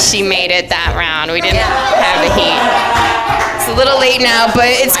think she made it that round. We didn't have the heat. It's a little late now, but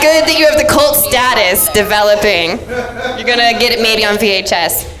it's good that you have the cult status developing. You're gonna get it maybe on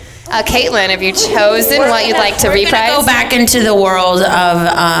VHS. Caitlin, have you chosen what you'd like to reprise? Go back into the world of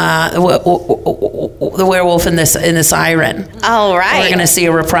the werewolf and the siren. All right. We're gonna see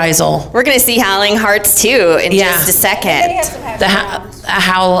a reprisal. We're gonna see Howling Hearts too in just a second.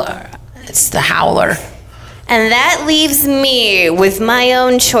 It's the howler. And that leaves me with my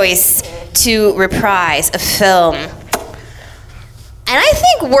own choice to reprise a film. And I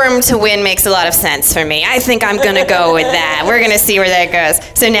think Worm to Win makes a lot of sense for me. I think I'm going to go with that. We're going to see where that goes.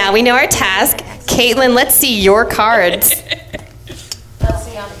 So now we know our task. Caitlin, let's see your cards. Let's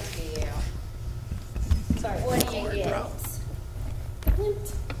see on the Sorry, what do you get?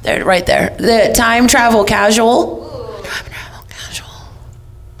 There, right there. The time travel casual. Time travel casual.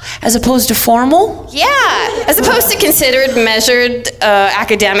 As opposed to formal? Yeah. As opposed to considered, measured,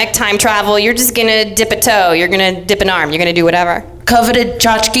 academic time travel, you're just going to dip a toe. You're going to dip an arm. You're going to do whatever. Coveted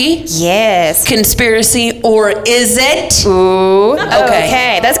tchotchke? Yes. Conspiracy, or is it? Ooh.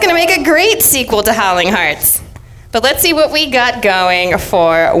 Okay. That's going to make a great sequel to Howling Hearts. But let's see what we got going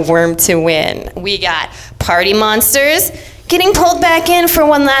for Worm to Win. We got party monsters, getting pulled back in for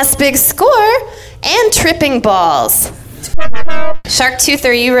one last big score, and tripping balls. Sharktooth,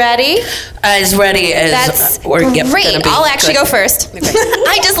 are you ready? As ready as That's we're great. gonna be. I'll actually go first.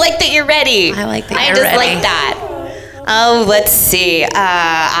 I just like that you're ready. I like that I you're just ready. like that. Oh, let's see.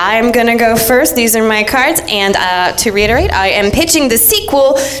 I'm going to go first. These are my cards. And to reiterate, I am pitching the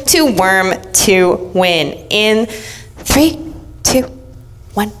sequel to Worm to Win. In 3, 2,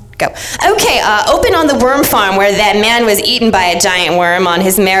 1, go. Okay, open on the worm farm where that man was eaten by a giant worm on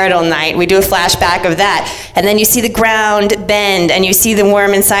his marital night. We do a flashback of that. And then you see the ground bend, and you see the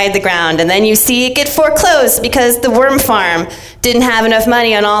worm inside the ground. And then you see it get foreclosed because the worm farm didn't have enough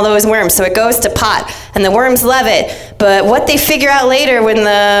money on all those worms, so it goes to pot, and the worms love it. But what they figure out later when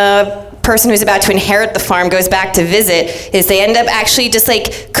the person who's about to inherit the farm goes back to visit is they end up actually just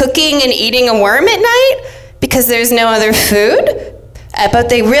like cooking and eating a worm at night because there's no other food. But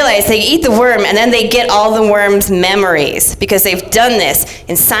they realize they eat the worm and then they get all the worm's memories because they've done this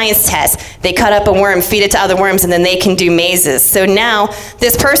in science tests. They cut up a worm, feed it to other worms, and then they can do mazes. So now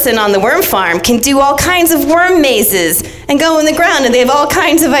this person on the worm farm can do all kinds of worm mazes and go in the ground, and they have all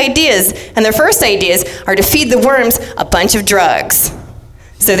kinds of ideas. And their first ideas are to feed the worms a bunch of drugs.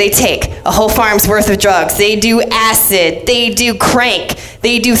 So they take a whole farm's worth of drugs. They do acid, they do crank,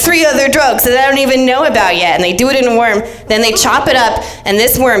 they do 3 other drugs that I don't even know about yet, and they do it in a worm. Then they chop it up, and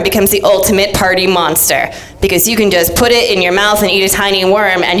this worm becomes the ultimate party monster because you can just put it in your mouth and eat a tiny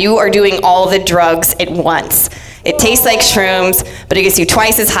worm, and you are doing all the drugs at once. It tastes like shrooms, but it gets you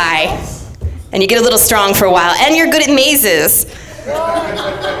twice as high, and you get a little strong for a while, and you're good at mazes.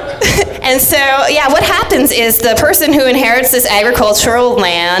 And so, yeah, what happens is the person who inherits this agricultural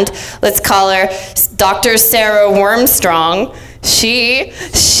land, let's call her Dr. Sarah Wormstrong,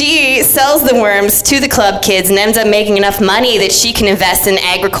 she sells the worms to the club kids and ends up making enough money that she can invest in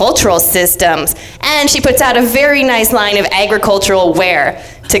agricultural systems. And she puts out a very nice line of agricultural wear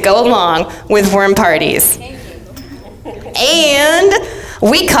to go along with worm parties. And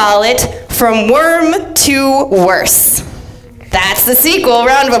we call it From Worm to Worse. That's the sequel.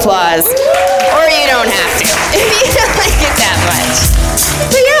 Round of applause. Or you don't have to if you don't like it that much.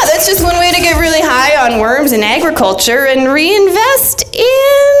 But yeah, that's just one way to get really high on worms and agriculture and reinvest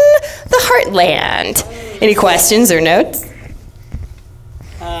in the heartland. Any questions or notes?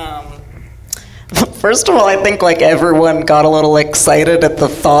 First of all, I think like everyone got a little excited at the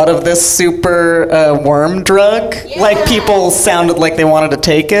thought of this super worm drug. Yeah. Like people sounded like they wanted to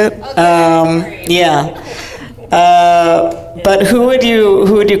take it. Yeah. But who would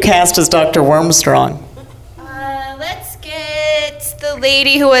you cast as Dr. Wormstrong? Let's get the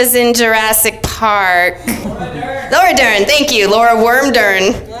lady who was in Jurassic Park. Laura Dern, thank you. Laura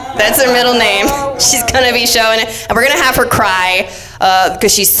Wormdern. That's her middle name. She's gonna be showing it, and we're gonna have her cry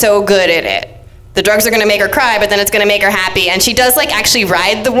because she's so good at it. The drugs are gonna make her cry, but then it's gonna make her happy, and she does like actually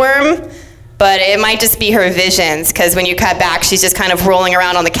ride the worm, but it might just be her visions because when you cut back, she's just kind of rolling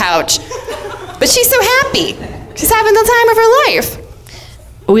around on the couch. But she's so happy. She's having the time of her life.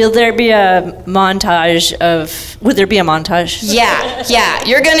 Would there be a montage? Yeah.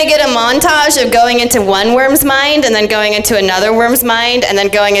 You're going to get a montage of going into one worm's mind and then going into another worm's mind and then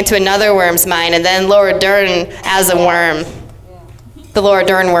going into another worm's mind and then Laura Dern as a worm. The Laura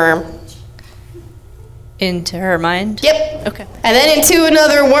Dern worm. Into her mind? Yep. Okay. And then into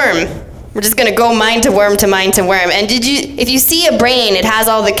another worm. We're just gonna go mind to worm to mind to worm. And if you see a brain, it has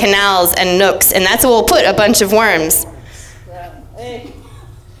all the canals and nooks, and that's where we'll put a bunch of worms.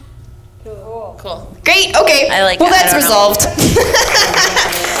 Cool. Great, okay. I like well, that. that's resolved.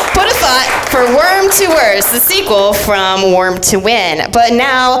 Put a thought for Worm to Worse, the sequel from Worm to Win. But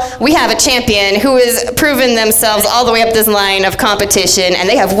now we have a champion who has proven themselves all the way up this line of competition, and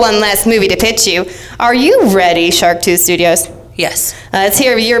they have one last movie to pitch you. Are you ready, Shark Tooth Studios? Yes. Let's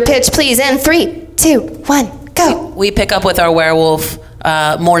hear your pitch, please. In 3, 2, 1, go. We pick up with our werewolf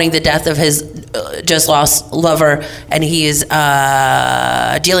mourning the death of his just lost lover, and he is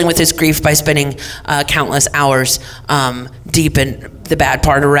dealing with his grief by spending countless hours deep in the bad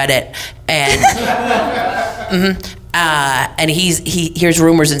part of Reddit, and and he hears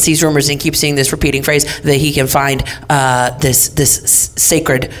rumors and sees rumors and keeps seeing this repeating phrase that he can find this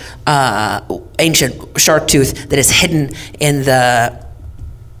sacred ancient shark tooth that is hidden in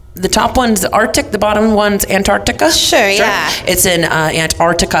the top one's Arctic, the bottom one's Antarctica. Sure. Yeah. It's in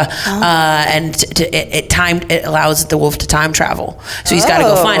Antarctica, and it allows the wolf to time travel. So he's got to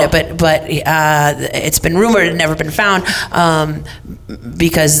go find it. But it's been rumored and never been found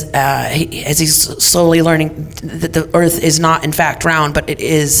because as he's slowly learning that the Earth is not in fact round, but it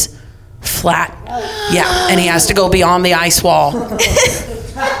is flat. Yeah, and he has to go beyond the ice wall.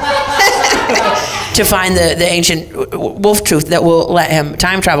 To find the ancient wolf truth that will let him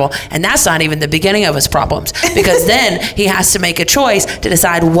time travel. And that's not even the beginning of his problems, because then he has to make a choice to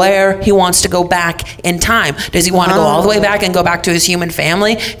decide where he wants to go back in time. Does he want to go all the way back and go back to his human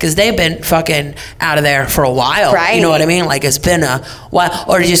family? Because they've been fucking out of there for a while. Right. You know what I mean? Like, it's been a while.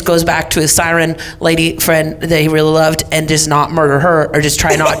 Or he just goes back to his siren lady friend that he really loved and does not murder her, or just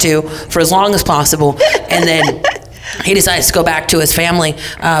try not to for as long as possible. And then he decides to go back to his family,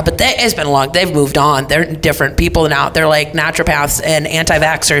 but it's been long. They've moved on. They're different people now. They're like naturopaths and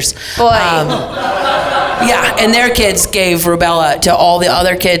anti-vaxxers. Boy. Yeah, and their kids gave rubella to all the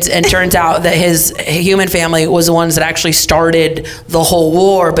other kids, and turns out that his human family was the ones that actually started the whole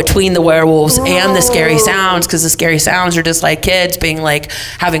war between the werewolves and the scary sounds, because the scary sounds are just like kids being like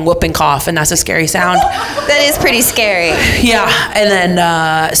having whooping cough, and that's a scary sound. That is pretty scary. Yeah, and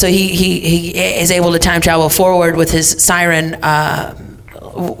then so he is able to time travel forward with his siren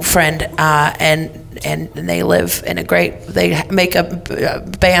friend, and they live in they make a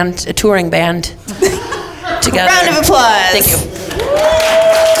band, a touring band together. Round of applause. Thank you.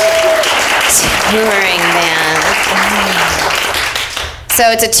 Touring band.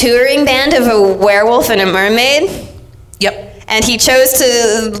 So it's a touring band of a werewolf and a mermaid? Yep. And he chose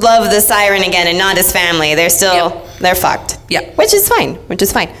to love the siren again and not his family. They're still, they're fucked. Yep. Which is fine.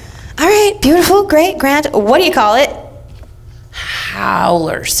 All right, beautiful, great, grand. What do you call it?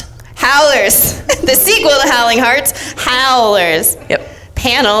 Howlers. Howlers. The sequel to Howling Hearts, Howlers. Yep.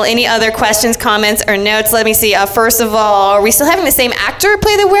 Panel, any other questions, comments, or notes? Let me see. First of all, are we still having the same actor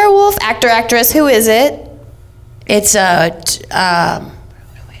play the werewolf? Actor, actress, who is it? It's Ryan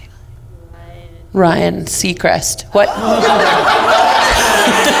Seacrest. What?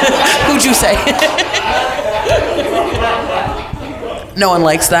 Who'd you say? No one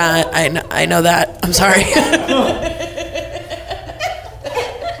likes that. I know that. I'm sorry.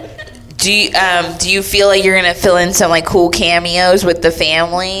 Do you feel like you're gonna fill in some like cool cameos with the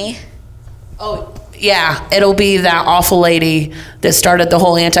family? Oh yeah, it'll be that awful lady that started the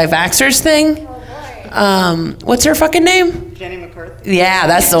whole anti-vaxxers thing. What's her fucking name? Jenny McCarthy. Yeah,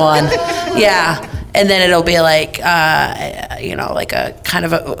 that's the one. Yeah. And then it'll be like, like a kind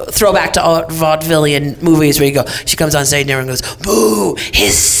of a throwback to all vaudevillian movies where you go, she comes on stage and everyone goes, boo,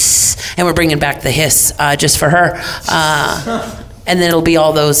 hiss. And we're bringing back the hiss just for her. And then it'll be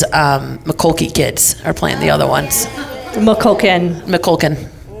all those McCulkey kids are playing the other ones. McCulkin.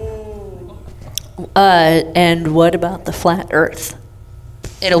 And what about the flat Earth?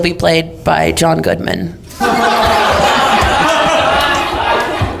 It'll be played by John Goodman.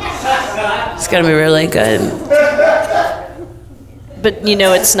 It's gonna be really good. But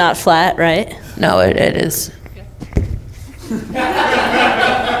it's not flat, right? No, it is.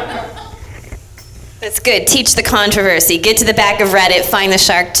 That's good. Teach the controversy. Get to the back of Reddit. Find the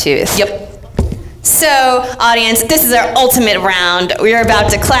shark tooth. Yep. So, audience, this is our ultimate round. We are about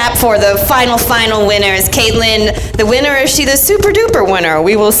to clap for the final winners. Caitlin, the winner, is she the super duper winner?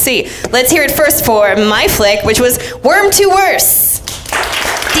 We will see. Let's hear it first for my flick, which was Worm to Worse.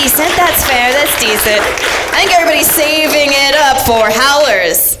 Decent, that's fair, that's decent. I think everybody's saving it up for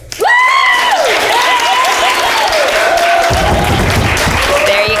Howlers.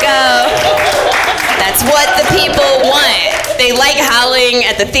 There you go. That's what the people want. They like howling laughing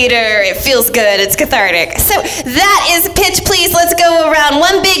at the theater. It feels good. It's cathartic. So that is Pitch Please. Let's go around.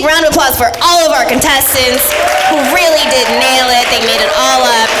 One big round of applause for all of our contestants who really did nail it. They made it all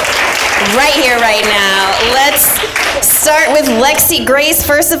up right here, right now. Let's start with Lexie Grace.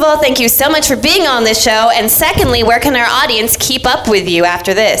 First of all, thank you so much for being on this show. And secondly, where can our audience keep up with you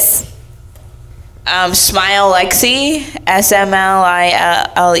after this? Smile Lexie, SMLILEXIE.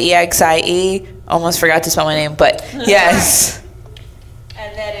 Almost forgot to spell my name, but yes.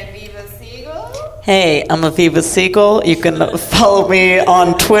 And then Aviva Siegel. Hey, I'm Aviva Siegel. You can follow me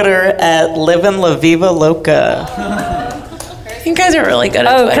on Twitter at Livin' La Viva Loca. You guys are really good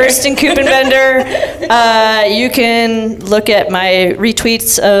at Twitter. Kirsten Kuppenbender. You can look at my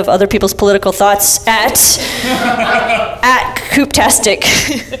retweets of other people's political thoughts at Kooptastic.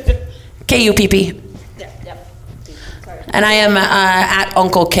 KUPP. And I am at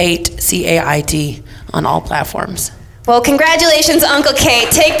Uncle Kate, CAIT, on all platforms. Well, congratulations, Uncle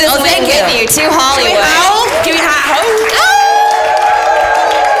Kate. Take this win with you to Hollywood. Give me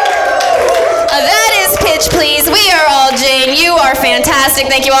That is Pitch Please. We are all Jane. You are fantastic.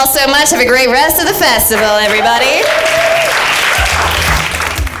 Thank you all so much. Have a great rest of the festival, everybody.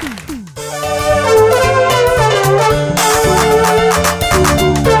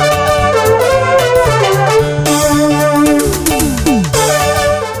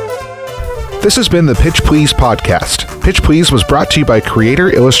 This has been the Pitch Please podcast. Pitch Please was brought to you by creator,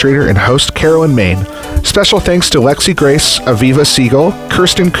 illustrator, and host Carolyn Main. Special thanks to Lexie Grace, Aviva Siegel,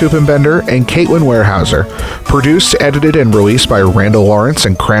 Kirsten Kuppenbender, and Caitlin Weierhauser. Produced, edited, and released by Randall Lawrence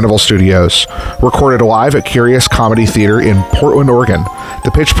and Cranival Studios. Recorded live at Curious Comedy Theater in Portland, Oregon.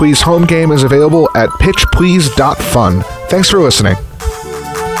 The Pitch Please home game is available at pitchplease.fun. Thanks for listening.